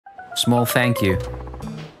Small thank you.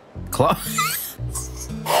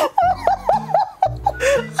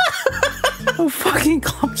 Oh, fucking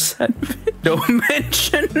club sandwich. Don't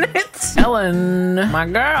mention it. Ellen, my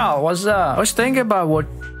girl, what's up? I was thinking about what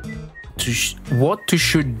to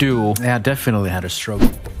should do. Yeah, I definitely had a struggle.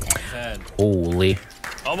 Holy.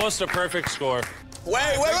 Almost a perfect score.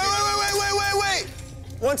 Wait.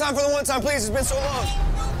 One time for the one time, please. It's been so long.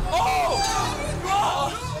 Oh!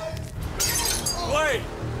 Wait,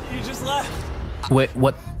 you just left. Wait,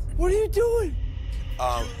 what? What are you doing?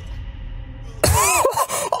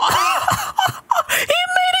 He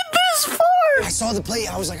made it this far! I saw the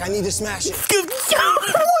plate. I was like, I need to smash it. What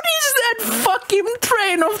is that fucking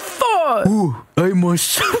train of thought? Ooh, I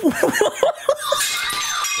must. Will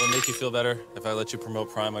it make you feel better if I let you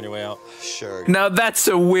promote Prime on your way out? Sure. Now that's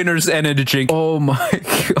a winner's energy. Oh my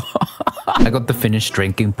god. I got the Finnish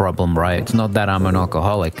drinking problem, right? It's not that I'm an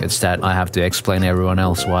alcoholic. It's that I have to explain to everyone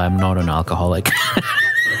else why I'm not an alcoholic.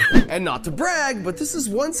 And not to brag, but this is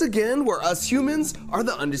once again where us humans are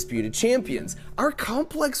the undisputed champions. Our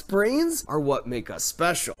complex brains are what make us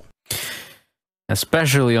special.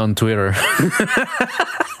 Especially on Twitter.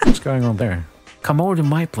 What's going on there? Come over to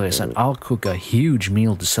my place and I'll cook a huge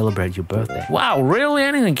meal to celebrate your birthday. Wow, really?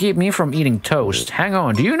 Anything to keep me from eating toast? Hang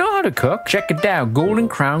on, do you know how to cook? Check it out, Golden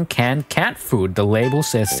Crown canned cat food. The label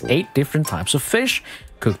says 8 different types of fish.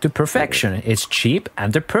 Cooked to perfection. It's cheap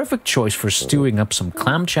and the perfect choice for stewing up some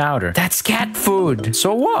clam chowder. That's cat food.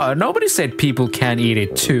 So what? Nobody said people can't eat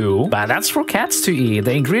it too. But that's for cats to eat.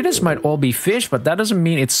 The ingredients might all be fish, but that doesn't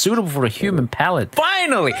mean it's suitable for a human palate.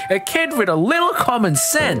 Finally, a kid with a little common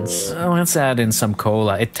sense. Let's add in some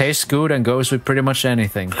cola. It tastes good and goes with pretty much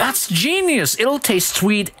anything. That's genius. It'll taste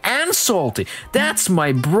sweet and salty. That's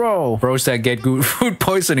my bro. Bros that get good food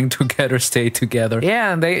poisoning together stay together.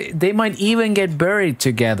 Yeah, and they might even get buried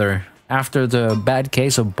together after the bad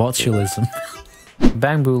case of botulism.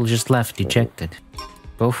 Bangbool just left dejected.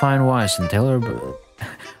 Go find Wise and tell her.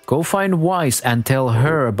 Go find Wise and tell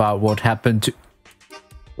her about what happened to.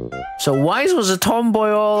 So Wise was a tomboy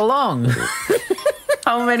all along.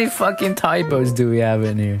 How many fucking typos do we have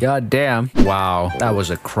in here? God damn. Wow, that was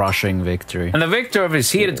a crushing victory. And the victor of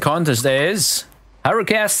this heated contest is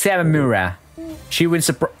Haruka Samamura. She wins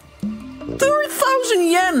the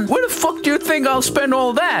 30,000 yen! Where the fuck do you think I'll spend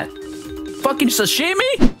all that? Fucking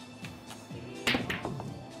sashimi?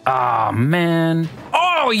 Ah, man.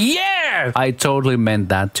 Oh, yeah! I totally meant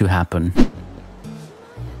that to happen.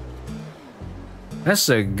 That's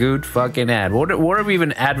a good fucking ad. What are we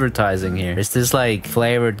even advertising here? Is this like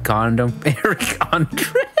flavored condom? Eric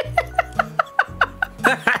Andre?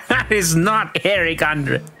 That is not Eric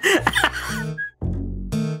Andre.